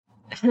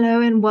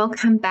Hello and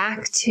welcome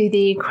back to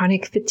the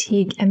Chronic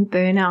Fatigue and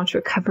Burnout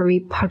Recovery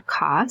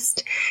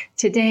podcast.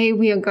 Today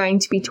we are going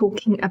to be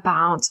talking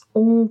about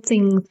all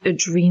things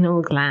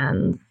adrenal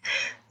glands.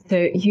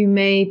 So you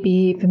may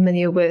be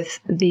familiar with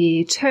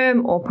the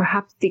term or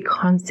perhaps the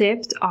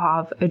concept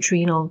of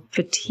adrenal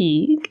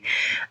fatigue.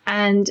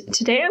 And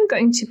today I'm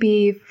going to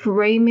be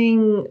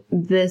framing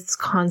this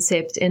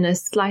concept in a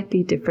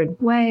slightly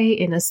different way,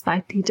 in a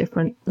slightly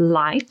different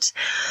light,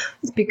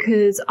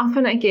 because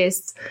often I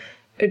guess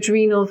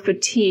adrenal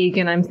fatigue,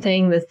 and I'm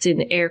saying this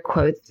in air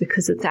quotes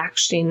because it's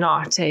actually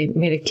not a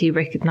medically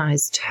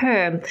recognized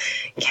term,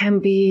 can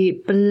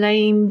be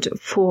blamed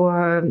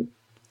for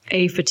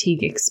a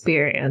fatigue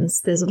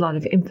experience. There's a lot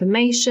of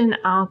information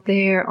out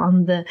there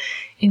on the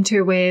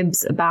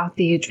interwebs about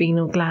the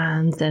adrenal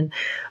glands, and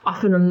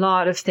often a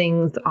lot of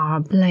things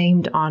are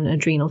blamed on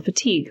adrenal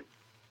fatigue.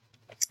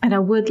 And I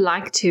would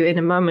like to, in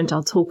a moment,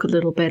 I'll talk a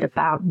little bit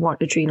about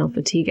what adrenal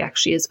fatigue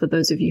actually is for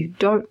those of you who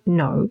don't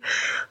know.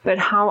 But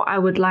how I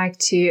would like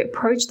to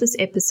approach this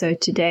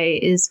episode today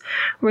is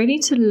really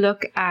to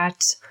look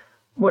at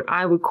what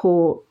I would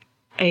call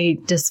a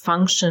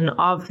dysfunction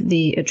of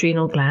the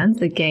adrenal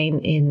glands, again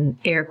in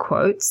air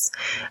quotes,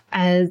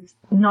 as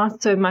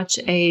not so much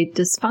a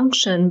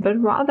dysfunction, but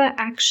rather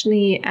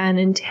actually an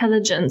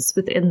intelligence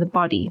within the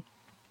body.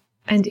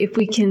 And if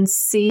we can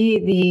see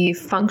the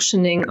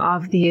functioning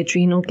of the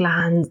adrenal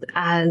glands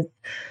as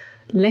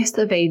less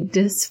of a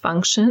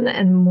dysfunction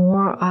and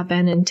more of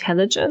an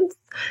intelligence,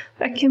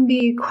 that can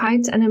be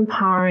quite an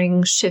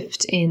empowering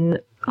shift in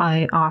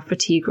our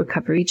fatigue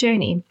recovery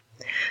journey.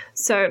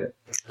 So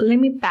let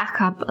me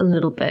back up a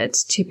little bit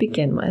to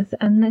begin with,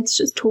 and let's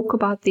just talk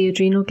about the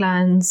adrenal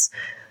glands,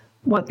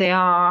 what they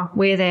are,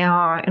 where they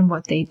are, and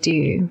what they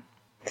do.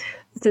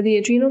 So the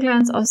adrenal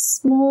glands are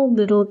small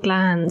little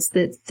glands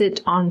that sit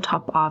on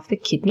top of the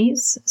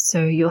kidneys.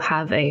 So you'll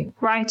have a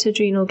right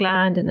adrenal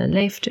gland and a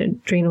left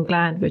adrenal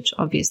gland, which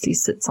obviously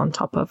sits on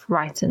top of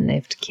right and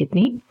left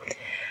kidney.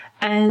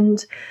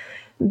 And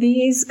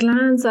these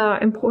glands are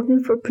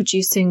important for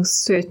producing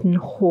certain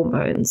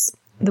hormones.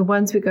 The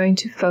ones we're going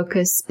to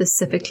focus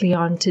specifically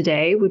on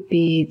today would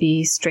be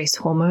the stress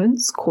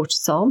hormones,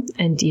 cortisol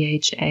and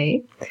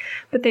DHA,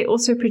 but they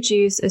also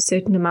produce a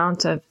certain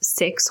amount of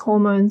sex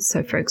hormones.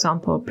 So for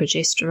example,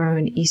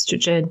 progesterone,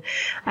 estrogen,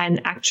 and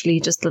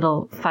actually just a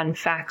little fun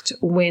fact,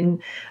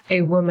 when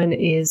a woman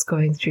is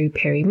going through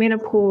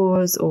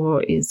perimenopause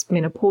or is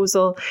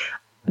menopausal,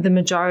 the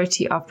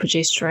majority of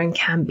progesterone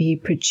can be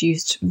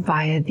produced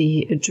via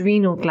the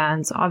adrenal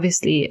glands,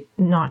 obviously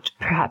not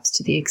perhaps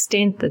to the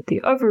extent that the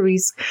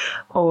ovaries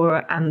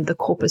or the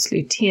corpus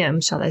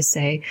luteum, shall I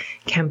say,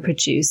 can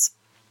produce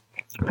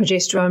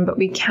progesterone, but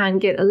we can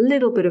get a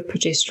little bit of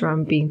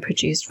progesterone being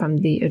produced from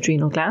the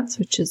adrenal glands,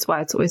 which is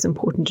why it's always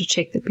important to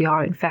check that we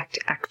are in fact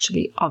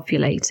actually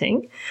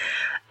ovulating.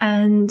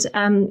 And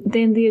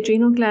then the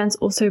adrenal glands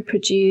also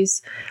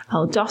produce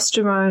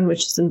aldosterone,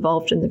 which is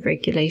involved in the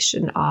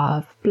regulation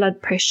of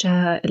blood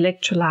pressure,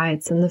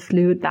 electrolytes, and the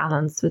fluid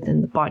balance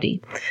within the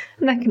body.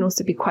 And that can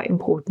also be quite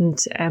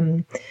important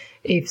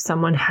if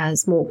someone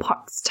has more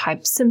POTS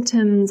type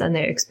symptoms and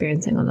they're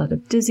experiencing a lot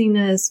of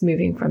dizziness,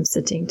 moving from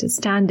sitting to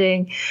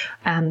standing,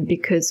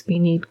 because we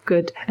need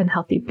good and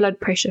healthy blood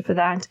pressure for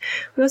that.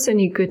 We also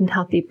need good and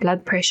healthy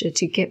blood pressure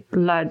to get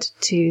blood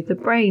to the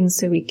brain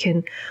so we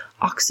can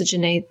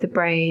oxygenate the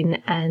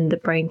brain and the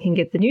brain can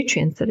get the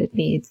nutrients that it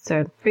needs.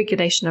 So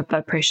regulation of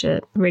blood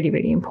pressure, really,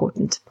 really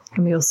important.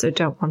 And we also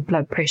don't want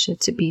blood pressure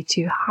to be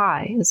too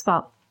high as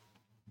well.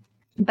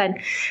 But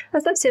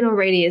as I've said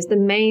already, is the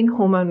main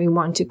hormone we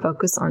want to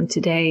focus on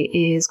today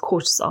is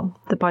cortisol,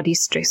 the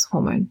body's stress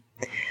hormone.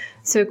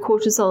 So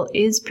cortisol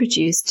is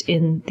produced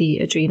in the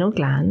adrenal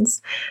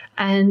glands,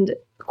 and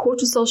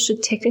cortisol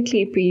should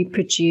technically be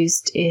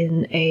produced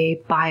in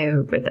a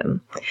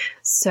biorhythm.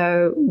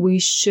 So we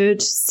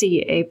should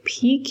see a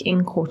peak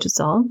in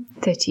cortisol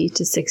 30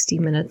 to 60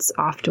 minutes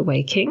after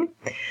waking.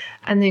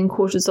 And then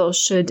cortisol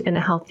should, in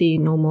a healthy,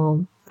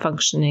 normal,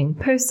 functioning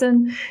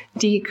person,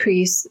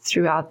 decrease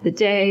throughout the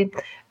day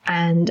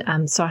and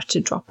start to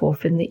drop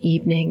off in the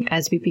evening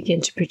as we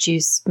begin to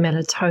produce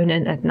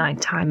melatonin at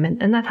nighttime,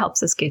 and that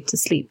helps us get to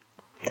sleep.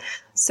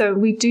 So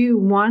we do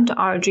want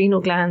our adrenal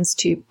glands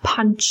to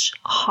punch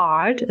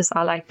hard, as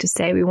I like to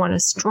say. We want a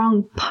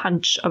strong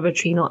punch of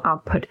adrenal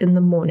output in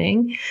the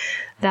morning.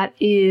 That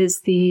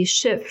is the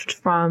shift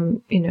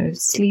from,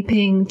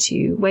 sleeping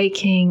to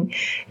waking.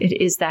 It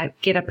is that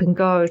get up and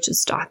go to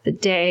start the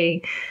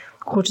day.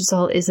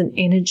 Cortisol is an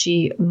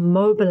energy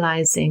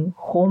mobilizing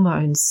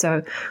hormone.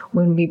 So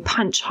when we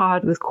punch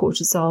hard with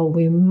cortisol,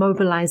 we're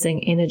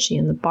mobilizing energy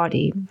in the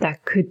body.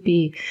 That could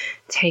be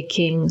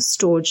taking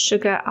stored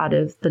sugar out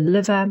of the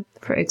liver,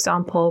 for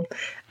example,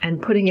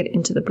 and putting it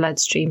into the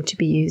bloodstream to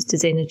be used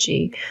as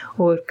energy.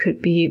 Or it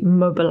could be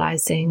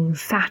mobilizing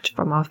fat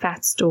from our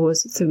fat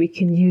stores so we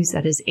can use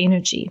that as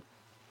energy.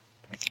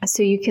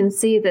 So you can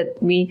see that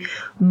we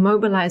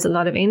mobilize a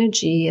lot of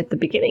energy at the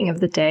beginning of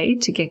the day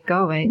to get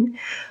going,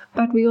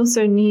 but we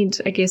also need,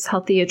 I guess,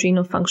 healthy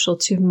adrenal function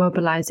to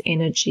mobilize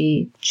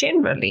energy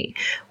generally,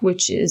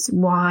 which is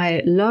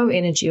why low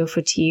energy or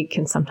fatigue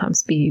can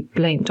sometimes be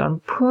blamed on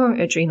poor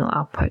adrenal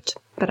output.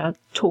 But I'll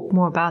talk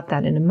more about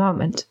that in a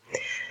moment.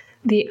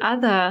 The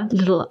other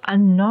little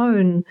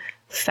unknown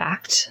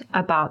fact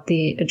about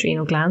the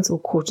adrenal glands, or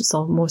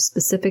cortisol more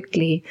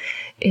specifically,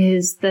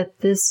 is that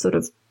this sort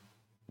of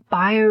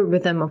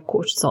biorhythm of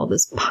cortisol,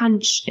 this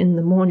punch in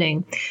the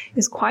morning,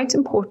 is quite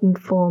important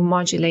for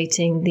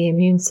modulating the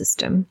immune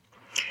system.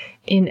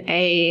 In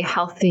a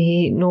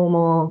healthy,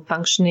 normal,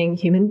 functioning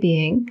human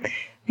being,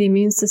 the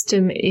immune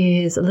system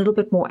is a little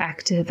bit more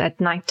active at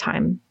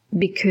nighttime,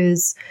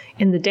 because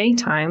in the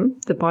daytime,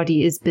 the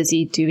body is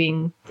busy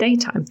doing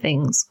daytime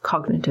things,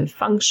 cognitive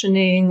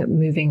functioning,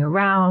 moving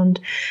around.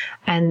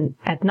 And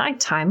at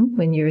nighttime,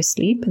 when you're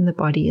asleep and the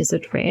body is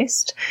at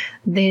rest,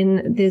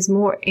 then there's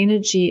more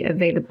energy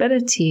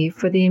availability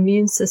for the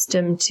immune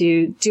system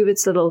to do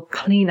its little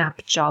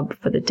cleanup job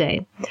for the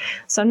day.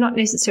 So I'm not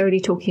necessarily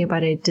talking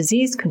about a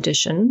disease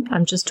condition.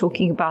 I'm just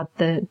talking about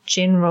the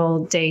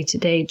general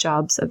day-to-day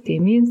jobs of the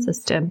immune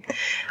system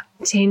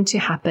tend to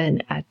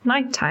happen at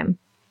nighttime.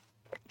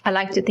 I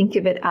like to think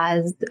of it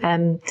as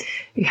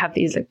you have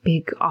these like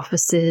big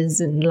offices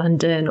in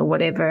London or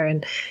whatever,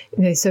 and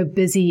they're so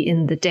busy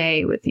in the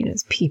day with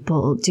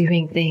people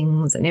doing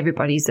things and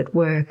everybody's at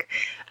work,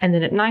 and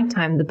then at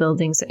nighttime the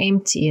buildings are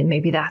empty, and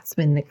maybe that's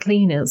when the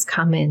cleaners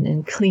come in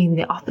and clean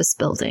the office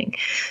building.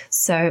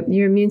 So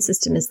your immune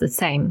system is the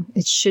same.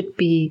 It should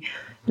be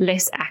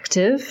less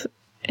active,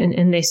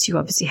 unless you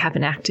obviously have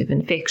an active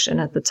infection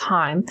at the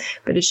time,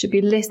 but it should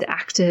be less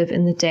active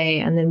in the day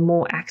and then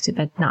more active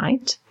at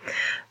night.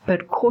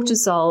 But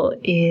cortisol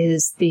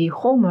is the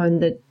hormone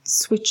that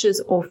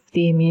switches off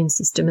the immune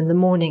system in the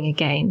morning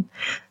again.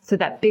 So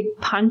that big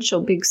punch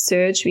or big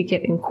surge we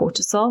get in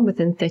cortisol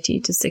within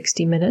 30 to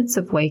 60 minutes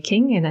of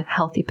waking in a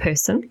healthy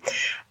person,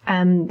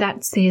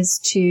 that says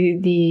to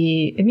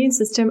the immune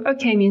system,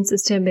 okay, immune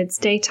system, it's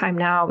daytime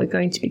now. We're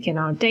going to begin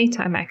our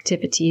daytime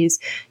activities.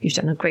 You've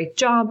done a great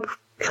job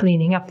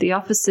cleaning up the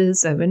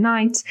offices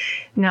overnight.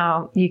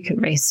 Now you can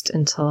rest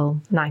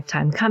until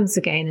nighttime comes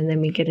again, and then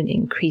we get an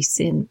increase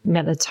in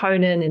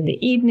melatonin in the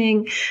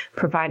evening,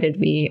 provided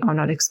we are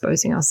not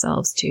exposing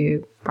ourselves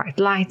to bright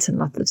light and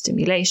lots of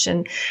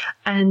stimulation.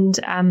 And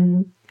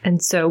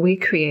so we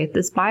create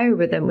this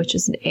biorhythm, which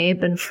is an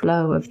ebb and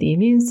flow of the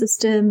immune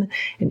system,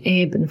 an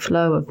ebb and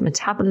flow of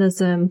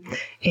metabolism,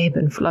 ebb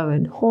and flow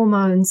in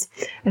hormones,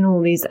 and all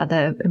these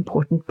other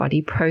important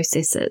body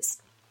processes.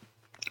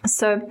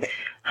 So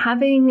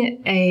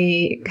having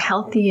a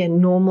healthy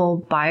and normal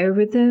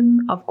biorhythm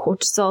of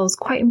cortisol is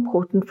quite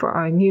important for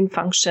our immune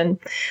function.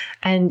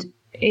 And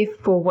if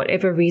for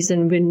whatever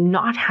reason we're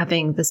not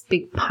having this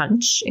big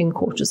punch in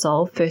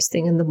cortisol first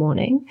thing in the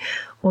morning,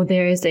 or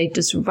there is a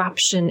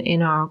disruption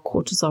in our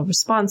cortisol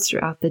response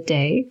throughout the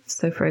day,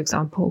 so for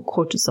example,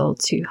 cortisol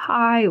too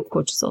high or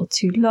cortisol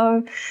too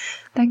low,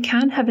 that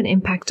can have an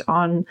impact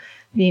on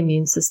the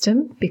immune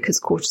system because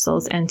cortisol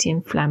is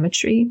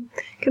anti-inflammatory.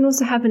 It can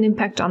also have an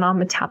impact on our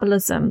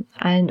metabolism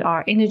and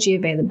our energy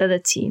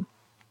availability.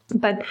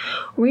 But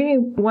really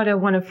what I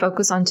want to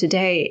focus on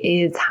today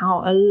is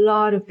how a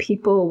lot of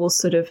people will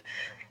sort of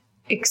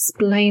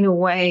explain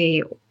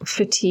away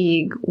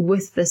fatigue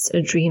with this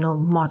adrenal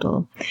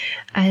model.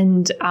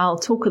 And I'll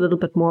talk a little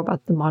bit more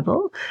about the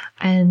model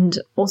and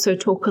also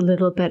talk a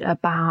little bit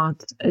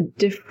about a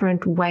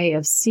different way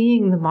of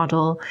seeing the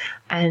model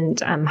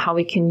and how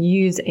we can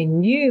use a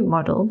new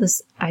model,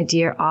 this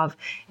idea of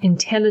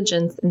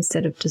intelligence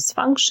instead of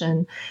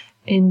dysfunction,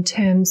 in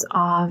terms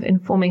of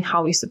informing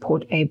how we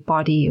support a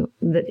body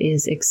that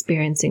is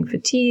experiencing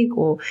fatigue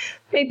or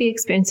maybe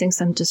experiencing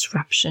some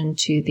disruption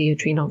to the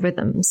adrenal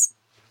rhythms.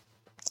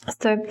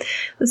 So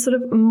the sort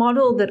of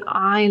model that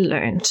I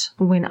learned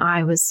when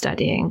I was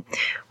studying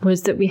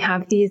was that we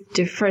have these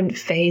different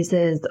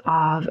phases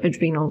of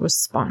adrenal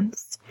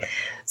response.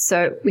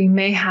 So we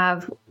may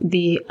have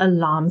the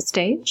alarm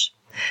stage.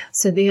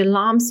 So the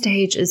alarm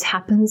stage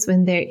happens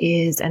when there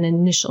is an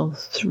initial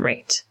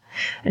threat.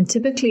 And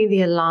typically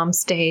the alarm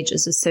stage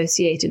is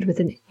associated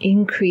with an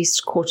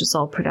increased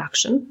cortisol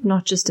production,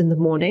 not just in the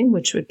morning,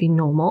 which would be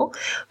normal,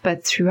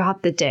 but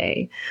throughout the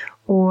day,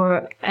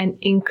 or an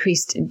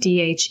increased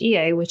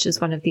DHEA, which is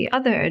one of the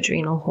other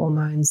adrenal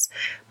hormones.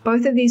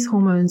 Both of these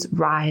hormones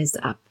rise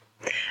up.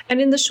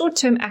 And in the short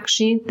term,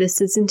 actually,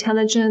 this is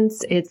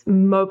intelligence. It's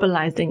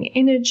mobilizing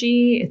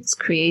energy. It's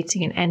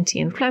creating an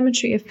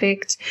anti-inflammatory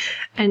effect.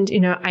 And,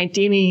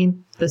 ideally,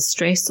 the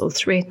stress or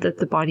threat that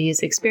the body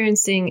is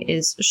experiencing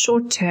is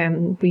short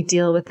term. We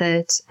deal with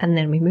it and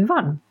then we move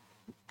on.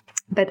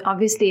 But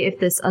obviously, if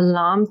this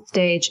alarm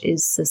stage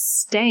is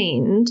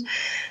sustained,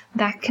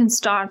 that can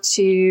start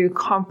to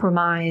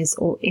compromise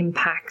or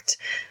impact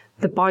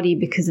the body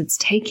because it's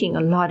taking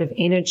a lot of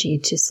energy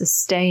to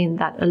sustain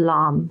that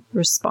alarm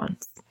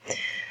response.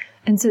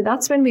 And so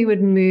that's when we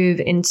would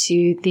move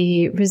into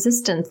the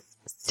resistance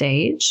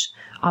stage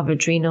of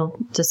adrenal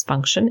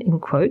dysfunction, in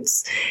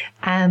quotes.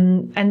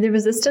 And the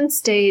resistant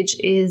stage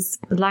is,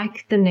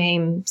 like the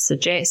name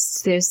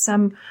suggests, there's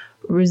some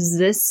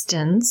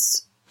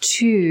resistance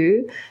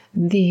to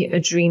the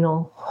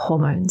adrenal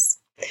hormones.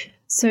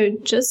 So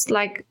just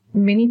like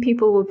many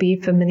people will be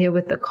familiar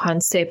with the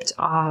concept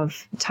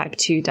of type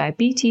 2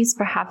 diabetes,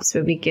 perhaps,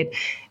 where we get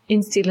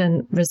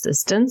insulin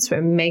resistance.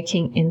 We're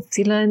making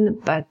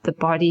insulin, but the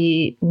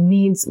body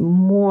needs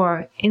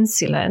more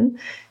insulin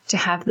to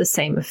have the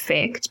same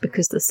effect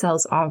because the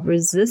cells are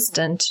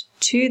resistant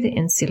to the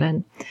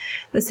insulin.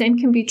 The same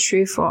can be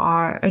true for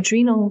our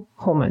adrenal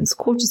hormones,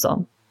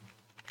 cortisol.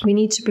 We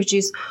need to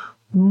produce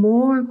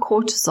more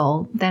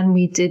cortisol than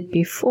we did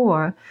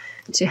before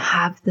to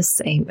have the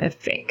same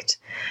effect.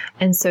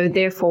 And so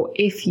therefore,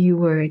 if you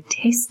were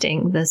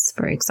testing this,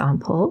 for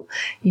example,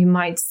 you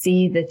might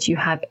see that you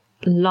have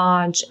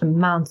large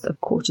amounts of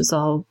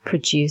cortisol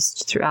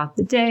produced throughout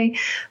the day,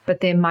 but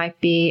there might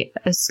be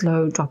a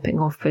slow dropping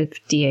off of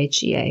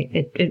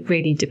DHEA. It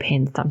really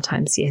depends.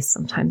 Sometimes yes,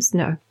 sometimes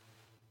no.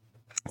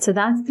 So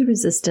that's the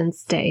resistance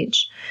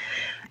stage.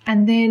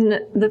 And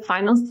then the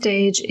final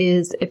stage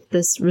is, if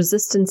this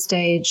resistance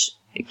stage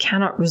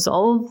cannot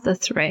resolve the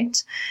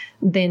threat,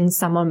 then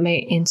someone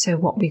may enter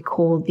what we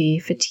call the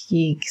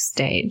fatigue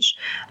stage.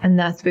 And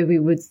that's where we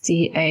would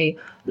see a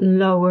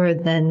lower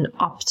than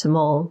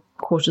optimal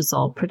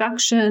cortisol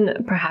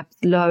production, perhaps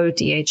low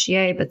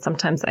DHEA, but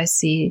sometimes I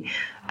see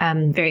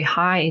very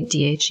high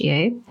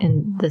DHEA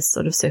in this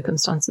sort of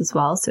circumstance as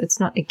well. So it's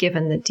not a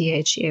given that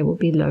DHEA will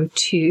be low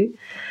too.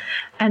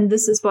 And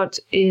this is what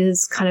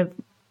is kind of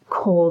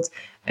called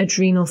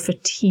adrenal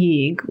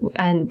fatigue,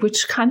 and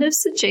which kind of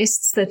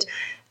suggests that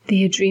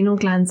the adrenal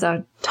glands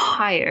are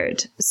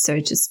tired, so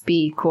to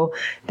speak, or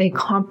they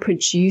can't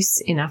produce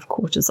enough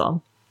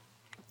cortisol.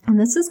 And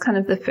this is kind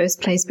of the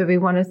first place where we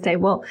want to say,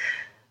 well,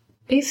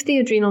 if the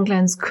adrenal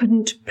glands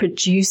couldn't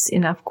produce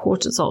enough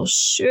cortisol,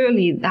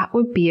 surely that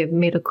would be a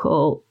big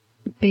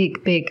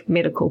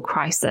medical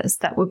crisis.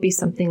 That would be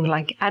something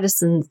like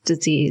Addison's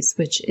disease,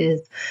 which is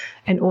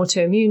an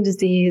autoimmune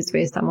disease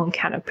where someone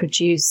cannot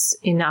produce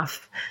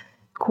enough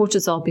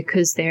cortisol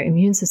because their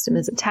immune system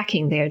is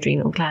attacking their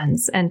adrenal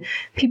glands. And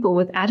people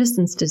with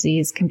Addison's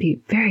disease can be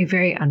very,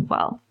 very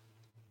unwell.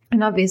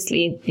 And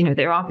obviously,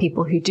 there are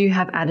people who do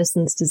have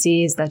Addison's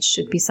disease. That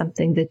should be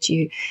something that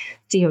you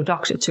see your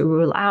doctor to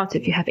rule out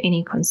if you have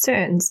any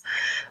concerns.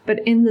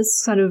 But in this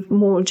sort of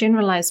more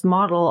generalized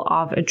model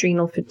of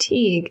adrenal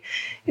fatigue,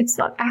 it's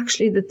not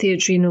actually that the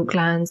adrenal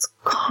glands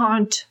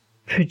can't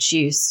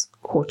produce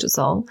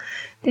cortisol.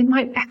 There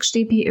might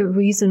actually be a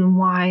reason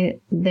why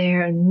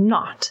they're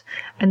not.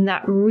 And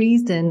that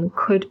reason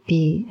could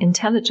be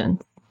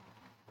intelligence.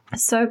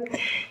 So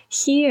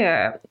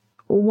here,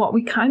 what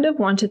we kind of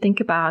want to think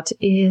about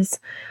is,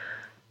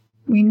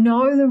 we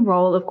know the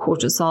role of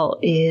cortisol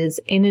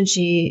is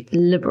energy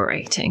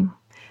liberating,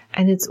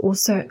 and it's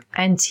also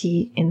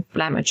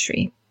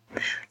anti-inflammatory.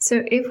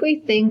 So if we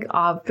think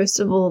of, first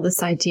of all,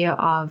 this idea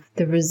of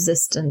the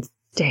resistance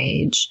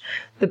stage,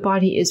 the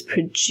body is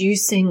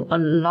producing a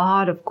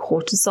lot of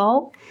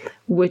cortisol,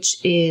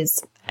 which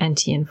is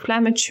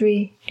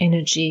anti-inflammatory,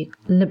 energy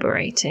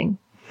liberating.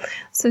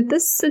 So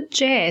this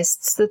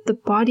suggests that the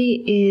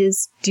body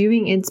is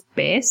doing its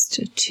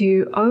best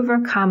to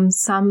overcome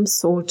some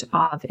sort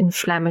of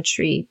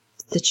inflammatory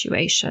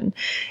situation.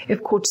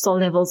 If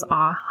cortisol levels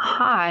are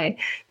high,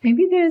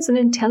 maybe there's an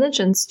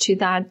intelligence to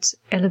that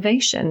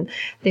elevation.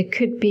 There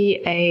could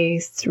be a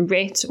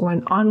threat or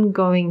an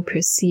ongoing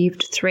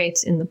perceived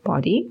threat in the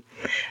body.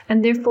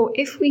 And therefore,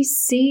 if we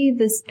see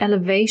this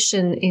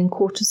elevation in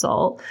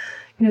cortisol,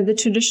 the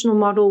traditional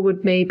model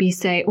would maybe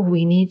say,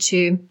 we need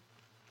to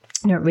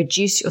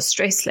reduce your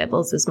stress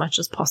levels as much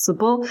as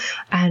possible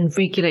and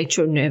regulate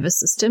your nervous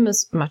system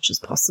as much as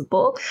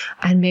possible,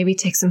 and maybe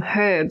take some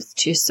herbs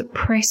to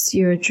suppress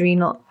your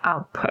adrenal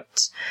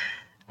output.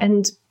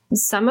 And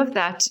some of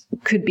that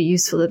could be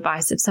useful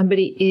advice if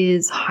somebody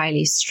is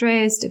highly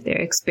stressed, if they're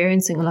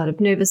experiencing a lot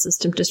of nervous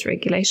system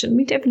dysregulation.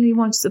 We definitely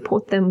want to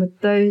support them with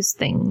those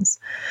things.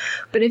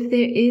 But if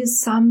there is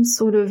some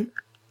sort of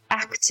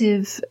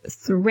active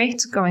threat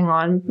going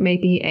on,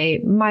 maybe a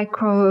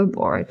microbe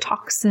or a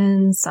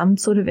toxin, some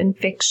sort of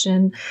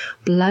infection,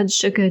 blood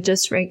sugar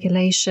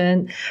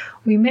dysregulation,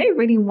 we may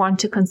really want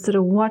to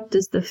consider, what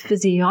does the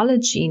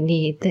physiology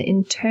need, the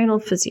internal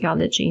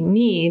physiology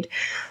need,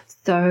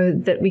 so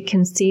that we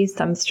can see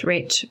some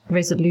threat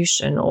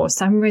resolution or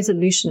some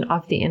resolution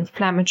of the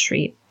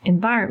inflammatory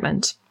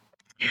environment.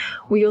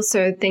 We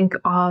also think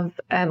of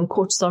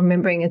cortisol,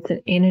 remembering it's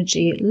an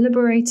energy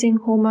liberating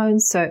hormone.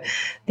 So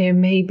there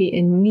may be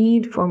a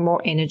need for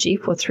more energy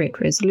for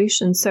threat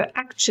resolution. So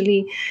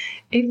actually,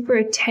 if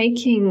we're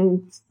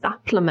taking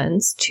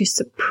supplements to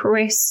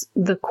suppress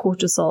the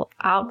cortisol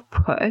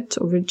output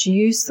or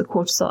reduce the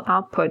cortisol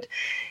output,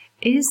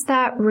 is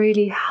that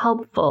really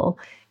helpful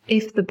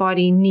if the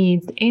body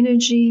needs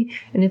energy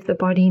and if the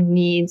body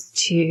needs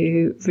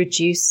to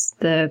reduce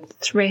the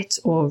threat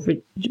or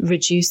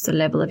reduce the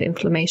level of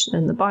inflammation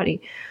in the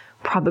body?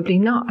 Probably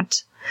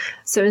not.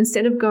 So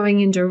instead of going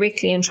in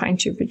directly and trying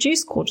to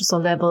reduce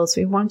cortisol levels,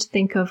 we want to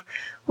think of,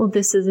 well,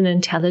 this is an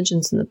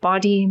intelligence in the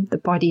body. The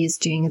body is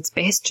doing its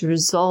best to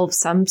resolve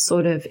some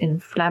sort of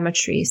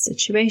inflammatory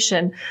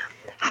situation.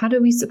 How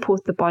do we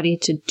support the body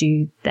to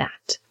do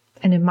that?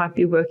 And it might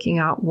be working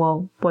out,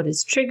 well, what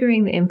is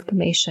triggering the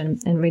inflammation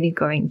and really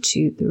going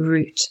to the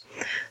root.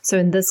 So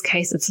in this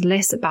case, it's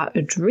less about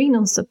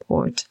adrenal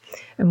support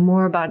and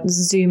more about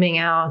zooming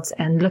out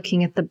and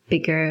looking at the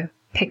bigger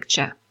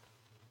picture.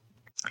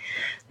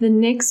 The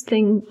next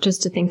thing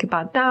just to think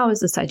about now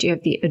is this idea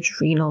of the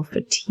adrenal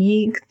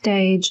fatigue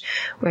stage,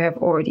 where I've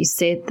already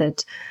said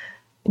that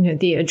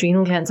the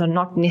adrenal glands are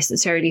not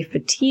necessarily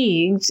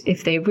fatigued.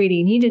 If they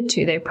really needed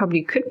to, they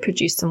probably could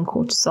produce some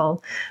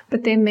cortisol,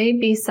 but there may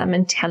be some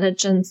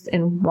intelligence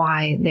in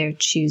why they're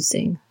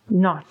choosing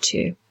not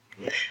to.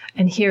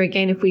 And here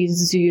again, if we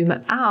zoom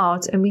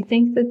out and we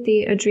think that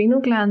the adrenal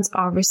glands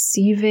are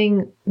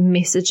receiving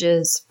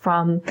messages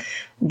from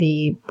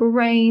the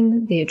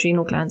brain, the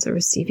adrenal glands are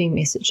receiving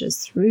messages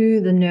through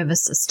the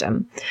nervous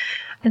system.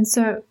 And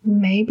so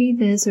maybe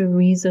there's a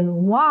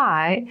reason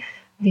why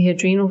the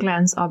adrenal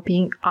glands are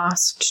being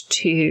asked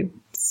to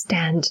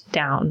stand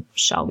down,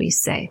 shall we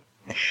say.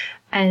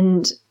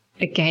 And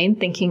again,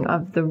 thinking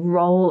of the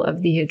role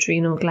of the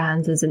adrenal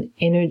glands as an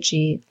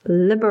energy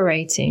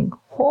liberating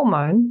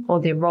hormone, or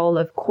the role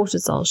of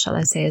cortisol, shall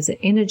I say, as an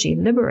energy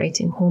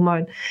liberating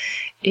hormone.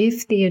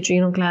 If the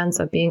adrenal glands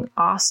are being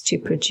asked to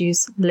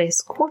produce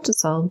less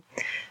cortisol,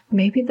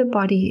 maybe the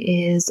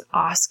body is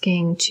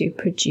asking to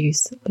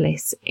produce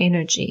less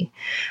energy.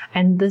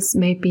 And this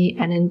may be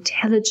an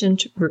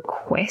intelligent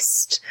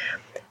request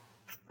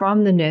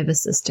from the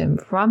nervous system,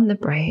 from the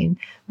brain,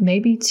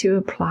 maybe to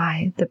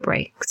apply the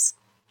brakes.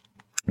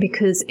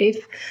 Because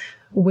if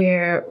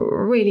we're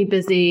really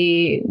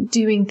busy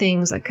doing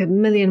things like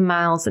 1,000,000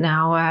 miles an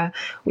hour,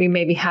 we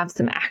maybe have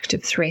some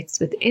active threats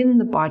within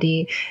the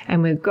body,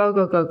 and we go,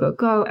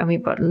 and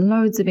we've got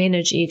loads of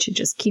energy to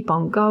just keep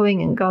on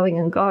going and going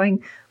and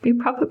going, we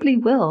probably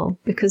will,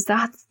 because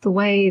that's the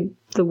way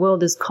the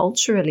world is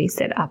culturally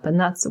set up, and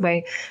that's the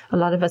way a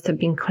lot of us have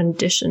been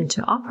conditioned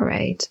to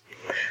operate.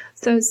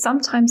 So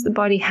sometimes the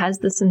body has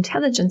this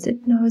intelligence,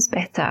 it knows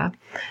better,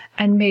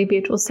 and maybe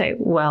it will say,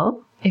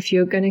 well, if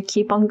you're going to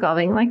keep on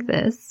going like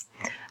this,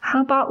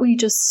 how about we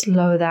just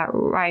slow that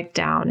right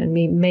down and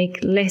we make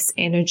less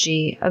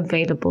energy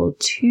available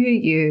to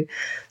you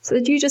so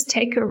that you just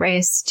take a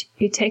rest,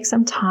 you take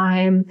some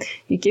time,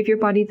 you give your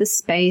body the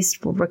space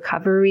for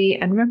recovery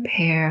and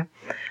repair.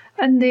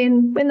 And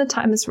then when the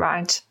time is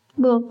right,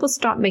 we'll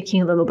start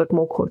making a little bit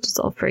more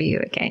cortisol for you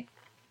again.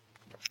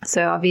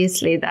 So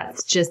obviously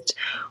that's just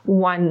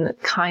one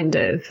kind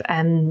of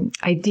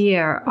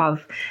idea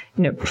of,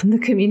 the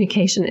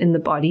communication in the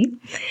body.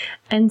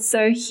 And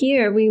so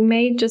here we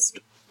may just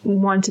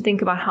want to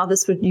think about how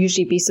this would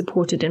usually be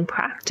supported in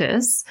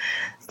practice.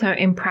 So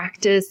in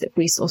practice, if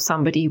we saw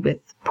somebody with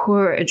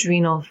poor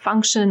adrenal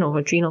function or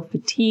adrenal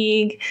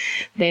fatigue,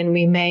 then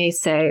we may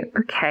say,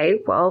 okay,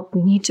 well,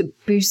 we need to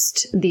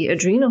boost the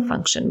adrenal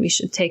function. We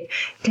should take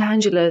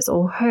glandulars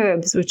or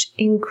herbs which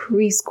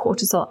increase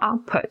cortisol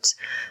output.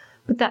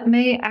 But that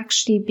may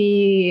actually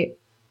be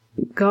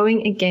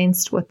going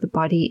against what the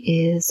body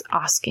is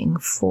asking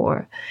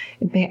for.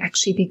 It may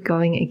actually be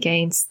going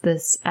against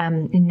this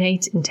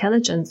innate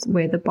intelligence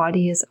where the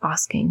body is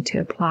asking to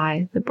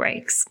apply the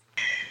brakes.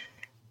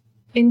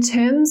 In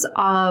terms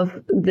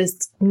of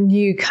this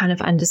new kind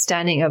of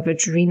understanding of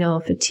adrenal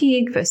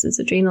fatigue versus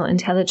adrenal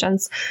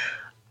intelligence,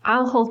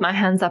 I'll hold my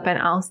hands up and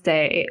I'll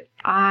say,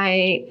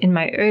 in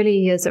my early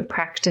years of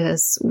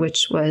practice,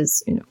 which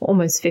was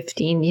almost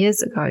 15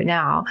 years ago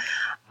now,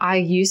 I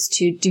used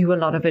to do a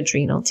lot of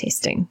adrenal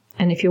testing.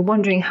 And if you're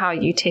wondering how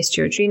you test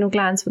your adrenal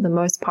glands, for the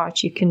most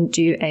part, you can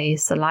do a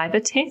saliva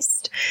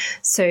test.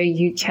 So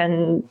you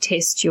can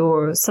test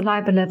your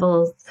saliva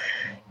levels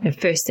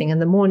first thing in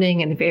the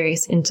morning and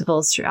various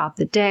intervals throughout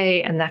the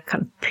day. And that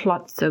kind of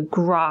plots a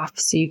graph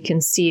so you can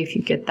see if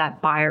you get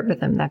that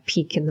biorhythm, that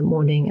peak in the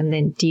morning and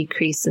then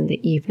decrease in the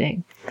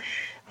evening.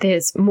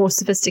 There's more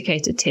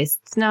sophisticated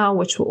tests now,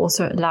 which will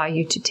also allow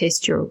you to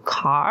test your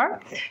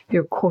CAR,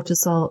 your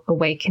cortisol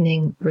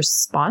awakening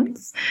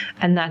response.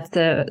 And that's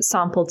a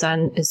sample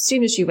done as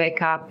soon as you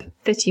wake up,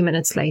 30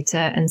 minutes later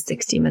and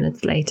 60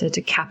 minutes later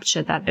to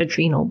capture that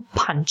adrenal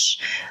punch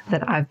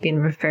that I've been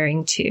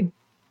referring to.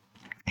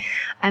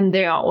 And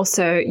there are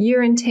also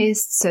urine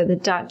tests. So the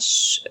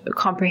Dutch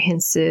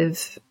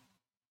Comprehensive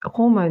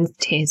Hormones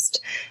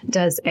test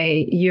does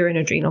a urine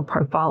adrenal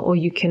profile, or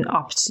you can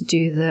opt to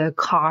do the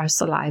CAR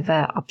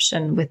saliva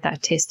option with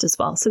that test as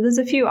well. So there's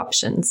a few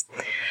options.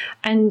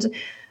 And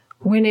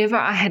whenever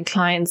I had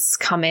clients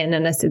come in,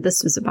 and I said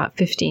this was about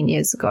 15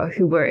 years ago,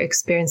 who were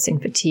experiencing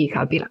fatigue,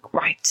 I'd be like,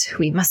 right,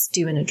 we must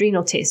do an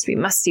adrenal test. We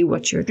must see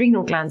what your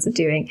adrenal glands are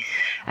doing.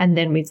 And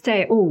then we'd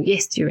say, oh,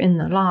 yes, you're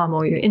in alarm,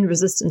 or you're in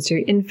resistance, or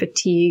you're in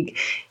fatigue.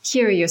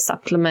 Here are your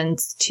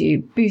supplements to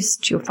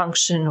boost your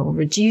function or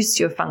reduce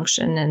your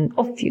function, and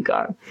off you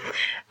go.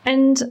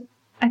 And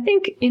I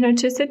think,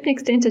 to a certain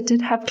extent, I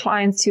did have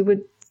clients who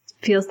would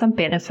feel some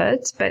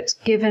benefit, but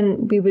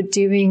given we were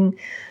doing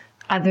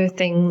other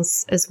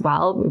things as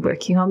well, we're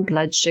working on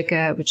blood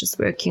sugar, we're just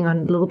working on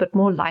a little bit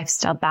more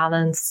lifestyle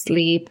balance,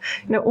 sleep,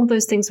 all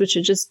those things which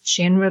are just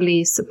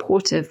generally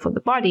supportive for the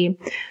body.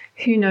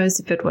 Who knows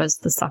if it was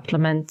the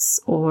supplements,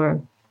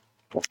 or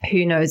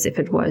who knows if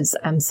it was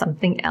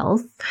something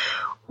else,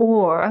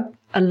 or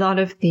a lot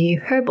of the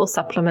herbal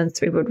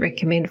supplements we would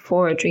recommend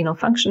for adrenal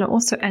function are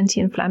also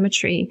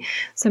anti-inflammatory.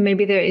 So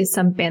maybe there is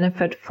some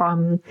benefit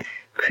from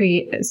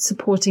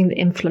supporting the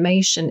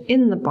inflammation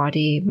in the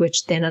body,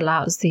 which then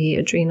allows the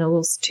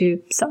adrenals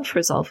to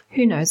self-resolve.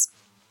 Who knows?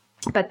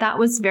 But that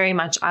was very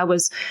much, I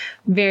was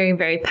very,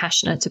 very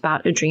passionate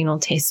about adrenal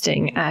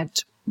testing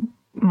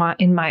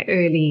in my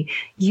early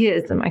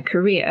years in my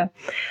career.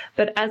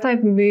 But as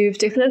I've moved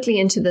definitely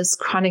into this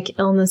chronic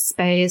illness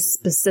space,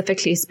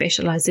 specifically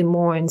specializing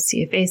more in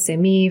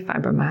CFS-ME,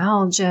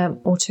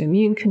 fibromyalgia,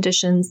 autoimmune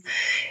conditions,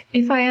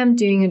 if I am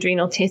doing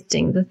adrenal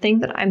testing, the thing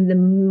that I'm the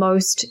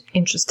most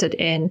interested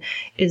in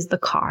is the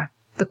CAR,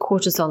 the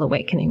cortisol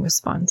awakening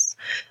response.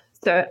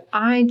 So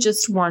I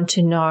just want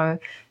to know,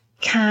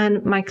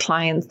 can my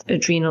clients'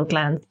 adrenal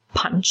glands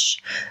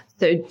punch?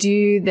 So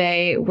do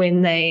they,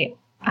 when they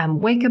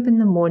wake up in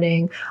the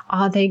morning,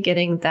 are they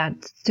getting that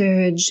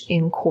surge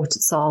in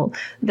cortisol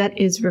that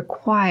is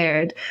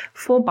required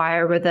for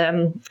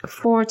biorhythm,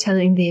 for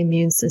telling the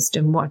immune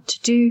system what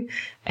to do?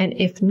 And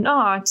if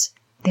not,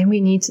 then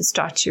we need to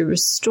start to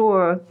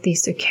restore the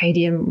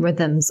circadian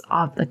rhythms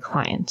of the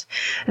client.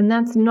 And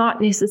that's not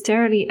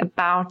necessarily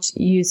about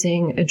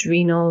using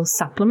adrenal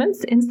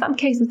supplements. In some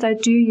cases, I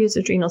do use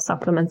adrenal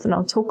supplements, and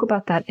I'll talk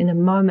about that in a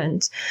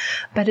moment.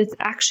 But it's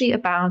actually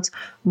about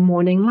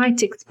morning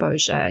light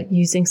exposure,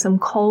 using some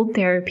cold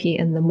therapy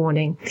in the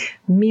morning,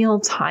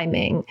 meal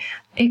timing,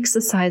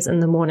 exercise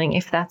in the morning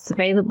if that's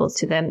available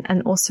to them,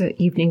 and also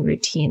evening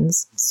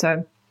routines.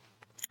 So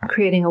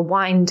creating a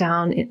wind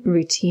down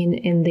routine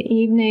in the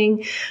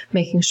evening,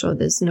 making sure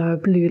there's no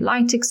blue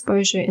light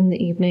exposure in the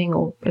evening,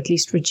 or at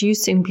least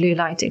reducing blue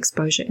light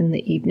exposure in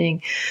the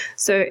evening.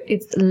 So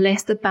it's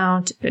less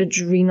about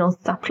adrenal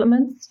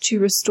supplements to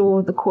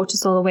restore the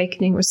cortisol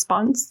awakening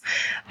response,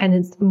 and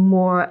it's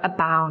more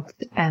about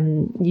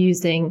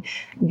using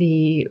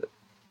the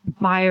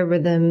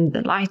biorhythm,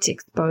 the light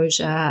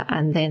exposure,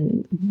 and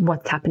then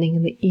what's happening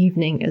in the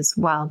evening as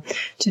well,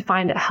 to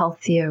find a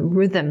healthier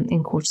rhythm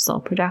in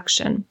cortisol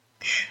production.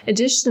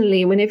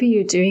 Additionally, whenever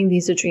you're doing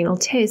these adrenal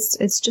tests,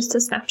 it's just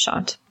a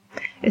snapshot.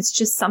 It's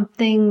just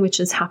something which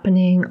is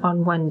happening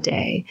on one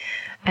day.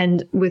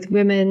 And with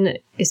women,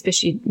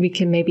 especially, we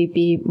can maybe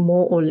be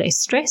more or less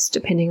stressed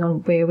depending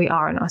on where we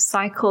are in our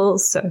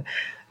cycles. So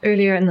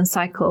earlier in the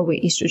cycle where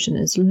estrogen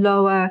is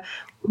lower,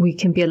 we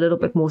can be a little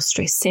bit more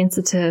stress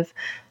sensitive.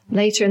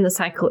 Later in the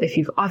cycle, if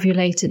you've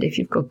ovulated, if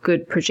you've got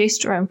good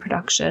progesterone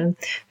production,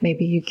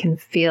 maybe you can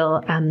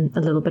feel a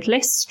little bit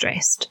less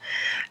stressed.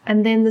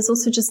 And then there's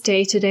also just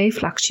day-to-day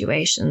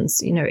fluctuations.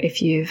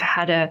 If you've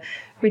had a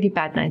really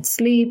bad night's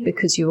sleep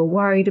because you were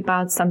worried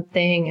about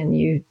something,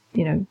 and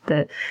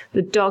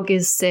the dog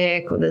is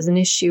sick, or there's an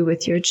issue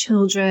with your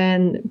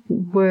children,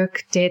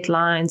 work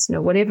deadlines,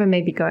 whatever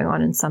may be going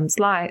on in someone's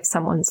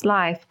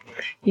life,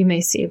 you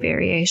may see a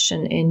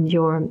variation in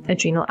your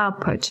adrenal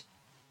output.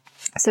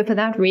 So for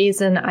that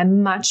reason,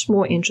 I'm much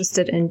more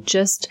interested in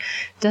just,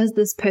 does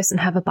this person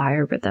have a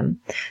biorhythm?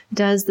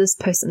 Does this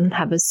person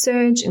have a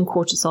surge in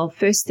cortisol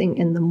first thing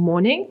in the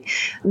morning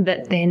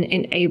that then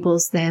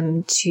enables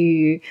them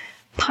to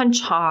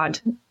punch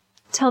hard,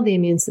 tell the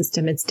immune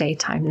system it's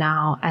daytime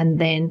now, and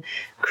then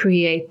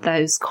create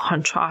those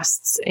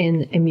contrasts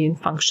in immune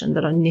function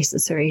that are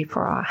necessary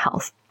for our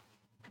health?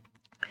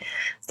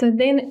 So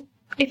then,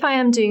 if I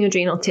am doing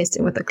adrenal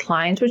testing with a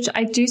client, which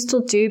I do still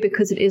do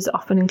because it is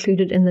often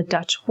included in the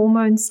Dutch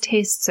hormones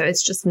test, so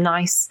it's just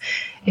nice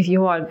if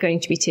you are going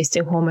to be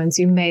testing hormones,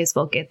 you may as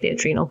well get the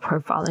adrenal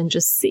profile and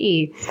just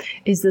see,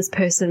 is this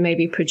person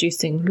maybe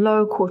producing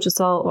low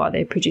cortisol, or are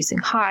they producing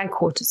high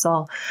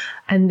cortisol?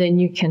 And then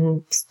you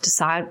can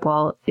decide,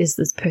 well, is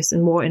this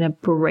person more in a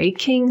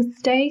braking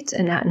state,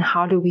 and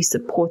how do we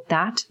support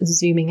that,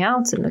 zooming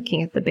out and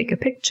looking at the bigger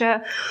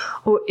picture?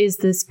 Or is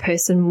this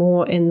person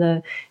more in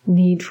the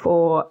need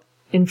for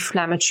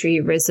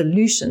inflammatory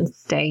resolution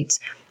state,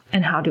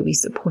 and how do we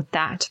support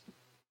that?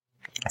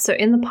 So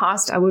in the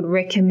past, I would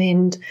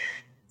recommend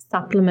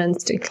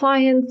supplements to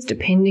clients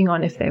depending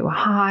on if they were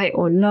high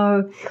or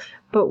low.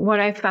 But what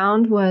I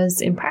found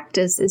was, in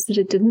practice, is that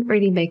it didn't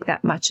really make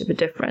that much of a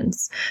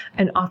difference.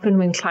 And often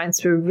when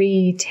clients were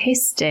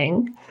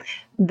retesting,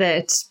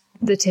 that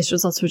the test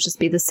results would just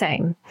be the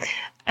same.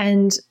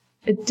 And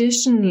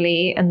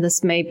additionally, and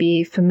this may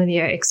be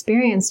familiar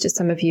experience to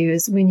some of you,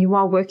 is when you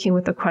are working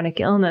with a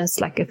chronic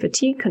illness like a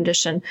fatigue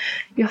condition,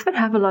 you often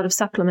have a lot of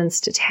supplements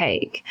to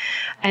take.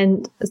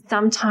 And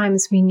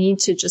sometimes we need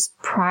to just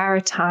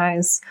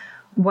prioritize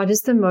what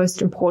is the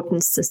most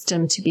important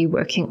system to be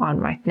working on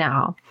right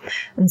now?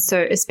 And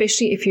so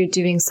especially if you're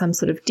doing some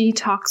sort of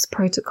detox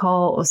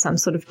protocol or some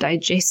sort of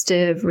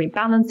digestive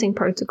rebalancing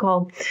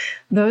protocol,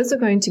 those are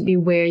going to be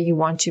where you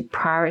want to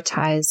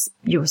prioritize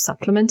your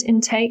supplement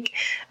intake,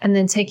 and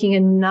then taking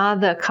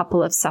another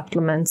couple of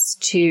supplements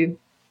to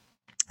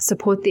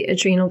support the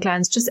adrenal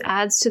glands just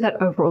adds to that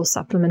overall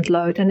supplement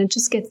load, and it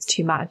just gets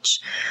too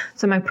much.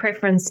 So my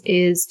preference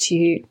is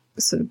to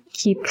sort of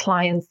keep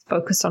clients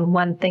focused on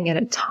one thing at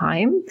a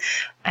time,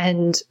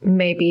 and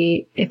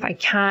maybe if I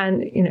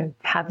can,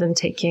 have them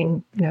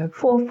taking,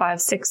 4,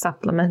 5, 6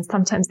 supplements.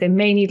 Sometimes they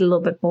may need a little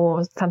bit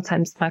more.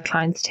 Sometimes my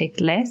clients take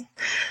less,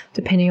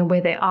 depending on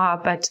where they are.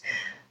 But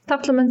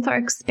supplements are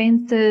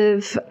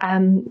expensive.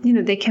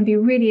 They can be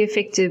really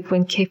effective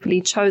when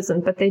carefully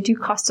chosen, but they do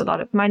cost a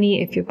lot of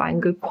money if you're buying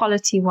good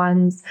quality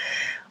ones.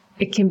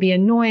 It can be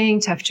annoying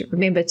to have to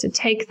remember to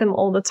take them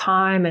all the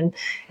time, and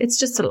it's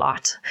just a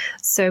lot.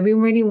 So we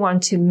really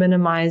want to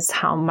minimize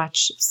how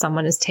much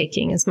someone is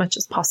taking as much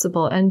as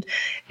possible. And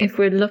if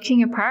we're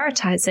looking at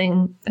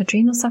prioritizing,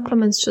 adrenal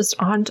supplements just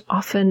aren't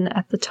often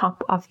at the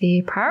top of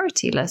the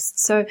priority list.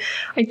 So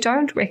I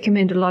don't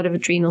recommend a lot of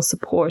adrenal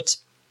support.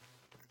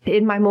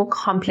 In my more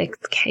complex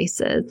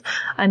cases,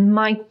 I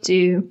might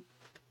do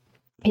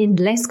in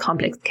less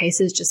complex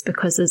cases just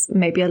because there's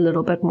maybe a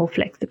little bit more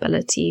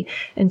flexibility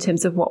in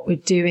terms of what we're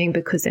doing,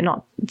 because we're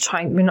not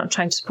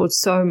trying to support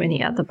so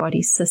many other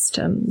body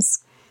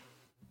systems.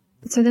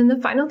 So then the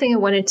final thing I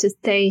wanted to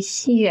say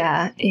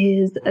here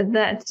is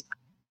that,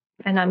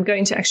 and I'm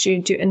going to actually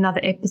do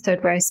another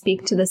episode where I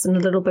speak to this in a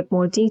little bit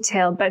more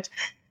detail, but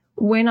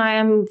when I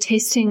am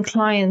testing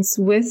clients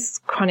with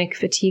chronic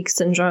fatigue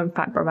syndrome,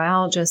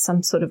 fibromyalgia,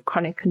 some sort of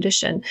chronic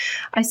condition,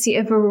 I see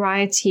a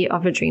variety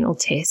of adrenal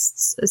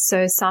tests.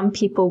 So some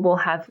people will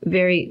have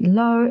very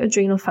low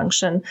adrenal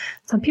function.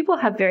 Some people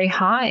have very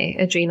high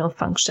adrenal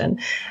function,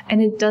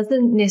 and it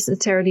doesn't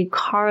necessarily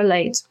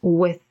correlate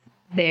with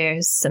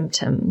their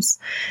symptoms.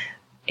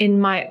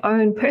 In my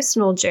own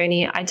personal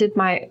journey, I did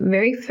my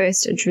very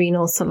first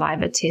adrenal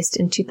saliva test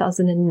in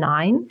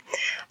 2009.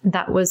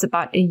 That was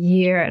about 1.5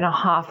 years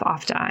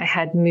after I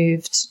had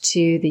moved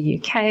to the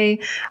UK.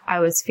 I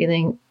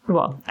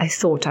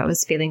thought I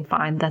was feeling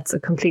fine. That's a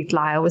complete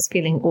lie. I was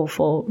feeling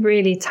awful,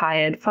 really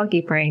tired,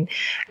 foggy brain.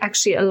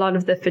 Actually, a lot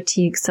of the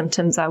fatigue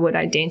symptoms I would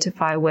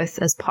identify with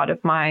as part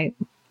of my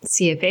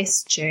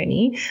CFS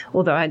journey,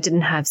 although I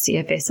didn't have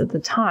CFS at the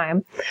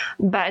time.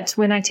 But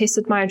when I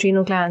tested my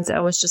adrenal glands, it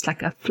was just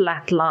like a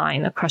flat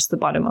line across the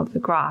bottom of the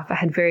graph. I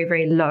had very,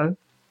 very low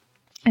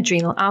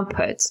adrenal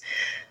output.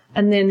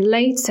 And then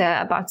later,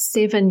 about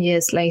 7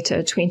 years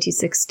later,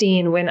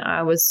 2016, when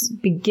I was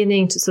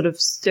beginning to sort of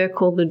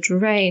circle the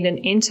drain and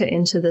enter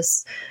into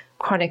this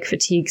chronic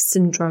fatigue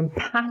syndrome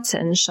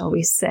pattern, shall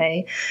we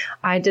say,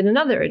 I did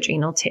another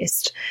adrenal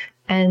test.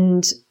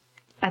 And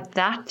at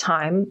that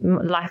time,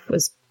 life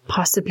was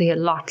possibly a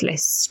lot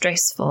less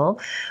stressful,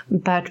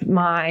 but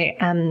my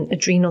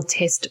adrenal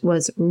test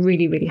was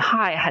really, really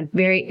high. I had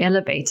very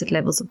elevated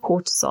levels of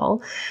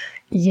cortisol,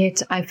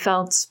 yet I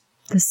felt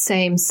the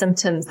same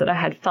symptoms that I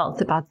had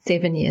felt about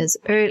 7 years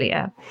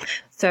earlier.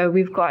 So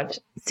we've got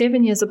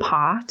 7 years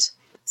apart,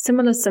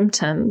 similar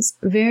symptoms,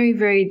 very,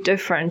 very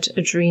different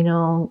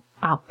adrenal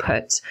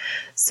output.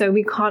 So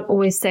we can't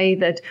always say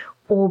that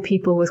all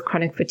people with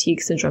chronic fatigue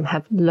syndrome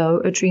have low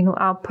adrenal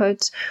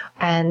output,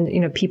 and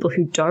people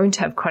who don't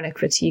have chronic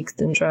fatigue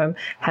syndrome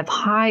have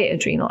high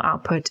adrenal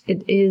output.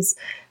 It is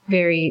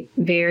very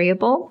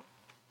variable,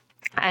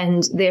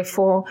 and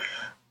therefore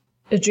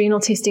adrenal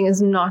testing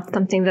is not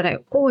something that I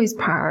always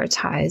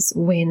prioritize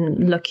when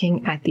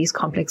looking at these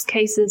complex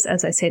cases.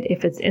 As I said,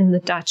 if it's in the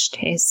Dutch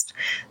test,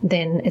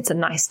 then it's a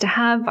nice to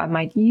have. I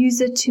might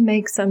use it to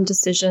make some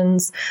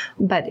decisions,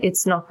 but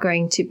it's not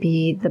going to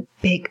be the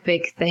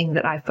big thing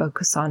that I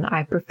focus on.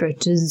 I prefer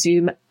to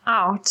zoom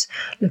out,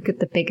 look at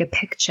the bigger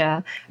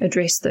picture,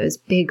 address those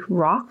big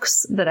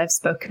rocks that I've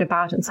spoken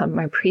about in some of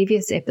my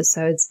previous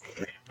episodes,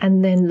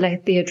 and then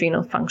let the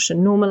adrenal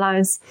function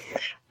normalize.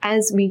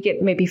 As we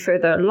get maybe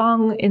further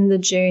along in the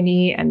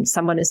journey and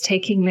someone is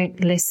taking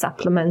less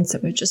supplements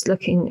and we're just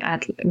looking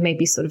at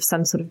maybe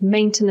some sort of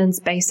maintenance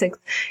basics,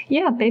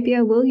 maybe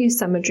I will use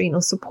some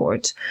adrenal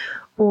support.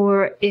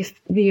 Or if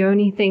the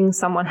only thing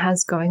someone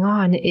has going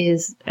on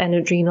is an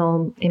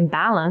adrenal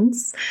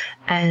imbalance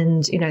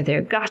and,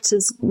 their gut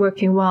is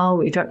working well,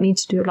 we don't need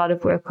to do a lot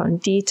of work on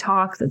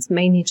detox. It's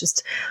mainly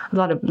just a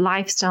lot of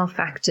lifestyle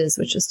factors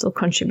which are still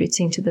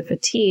contributing to the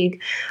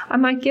fatigue. I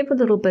might give a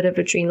little bit of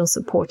adrenal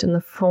support in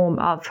the form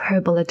of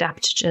herbal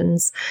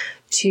adaptogens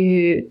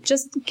to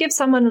just give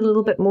someone a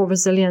little bit more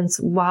resilience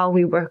while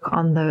we work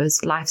on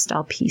those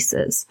lifestyle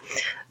pieces.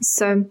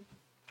 So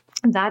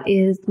that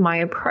is my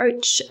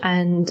approach,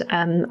 and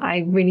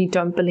I really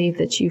don't believe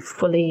that you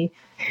fully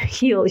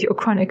heal your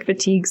chronic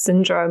fatigue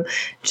syndrome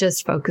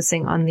just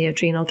focusing on the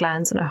adrenal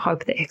glands, and I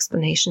hope the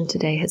explanation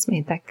today has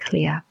made that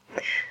clear.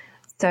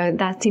 So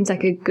that seems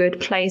like a good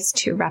place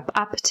to wrap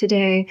up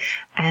today.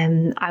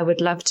 And I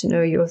would love to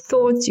know your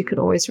thoughts. You can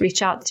always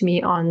reach out to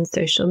me on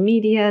social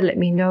media. Let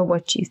me know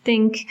what you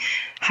think.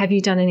 Have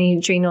you done any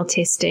adrenal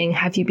testing?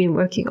 Have you been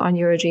working on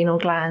your adrenal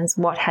glands?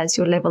 What has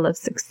your level of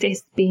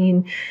success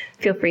been?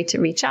 Feel free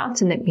to reach out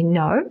and let me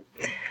know.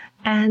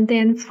 And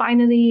then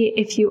finally,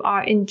 if you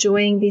are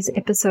enjoying these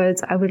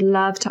episodes, I would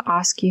love to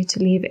ask you to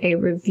leave a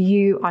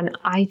review on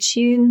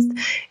iTunes.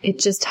 It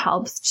just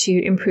helps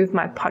to improve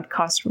my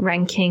podcast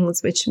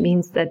rankings, which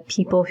means that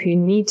people who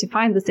need to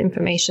find this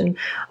information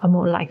are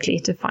more likely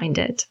to find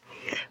it.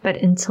 But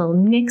until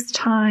next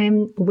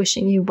time,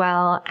 wishing you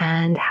well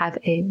and have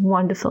a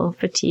wonderful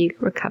fatigue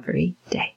recovery day.